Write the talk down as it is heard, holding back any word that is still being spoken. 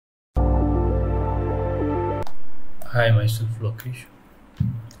Hi, myself Logesh.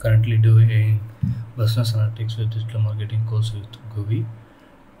 Currently doing business analytics with digital marketing course with GUVI.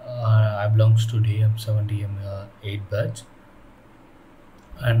 I belongs to DM7 DM8 batch.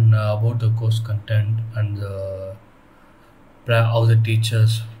 And about the course content and how the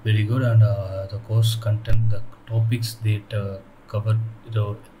teachers very good and the course content, the topics they covered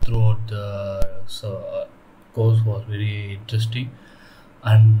throughout the course was very interesting,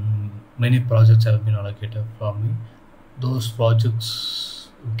 and many projects have been allocated from me. Those projects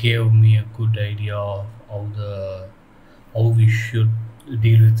gave me a good idea of how we should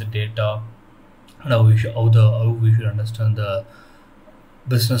deal with the data, and how we should understand the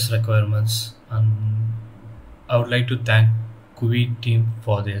business requirements. And I would like to thank QUI team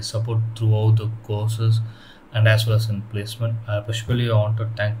for their support throughout the courses and as well as in placement. Especially I want to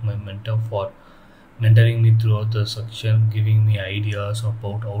thank my mentor for mentoring me throughout the section, giving me ideas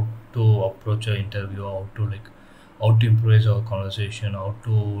about how to approach an interview, how to improve our conversation, how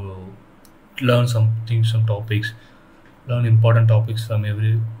to learn something, some topics, learn important topics from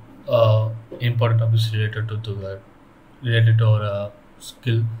every important topics related to our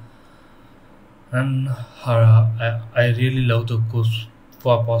skill. And I really love the course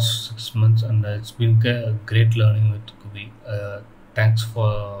for past 6 months, and it's been great learning with Kubi. Thanks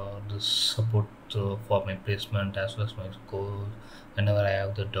for the support for my placement as well as my goals. Whenever I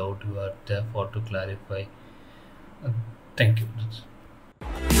have the doubt, you are there for to clarify. Uh, Thank you.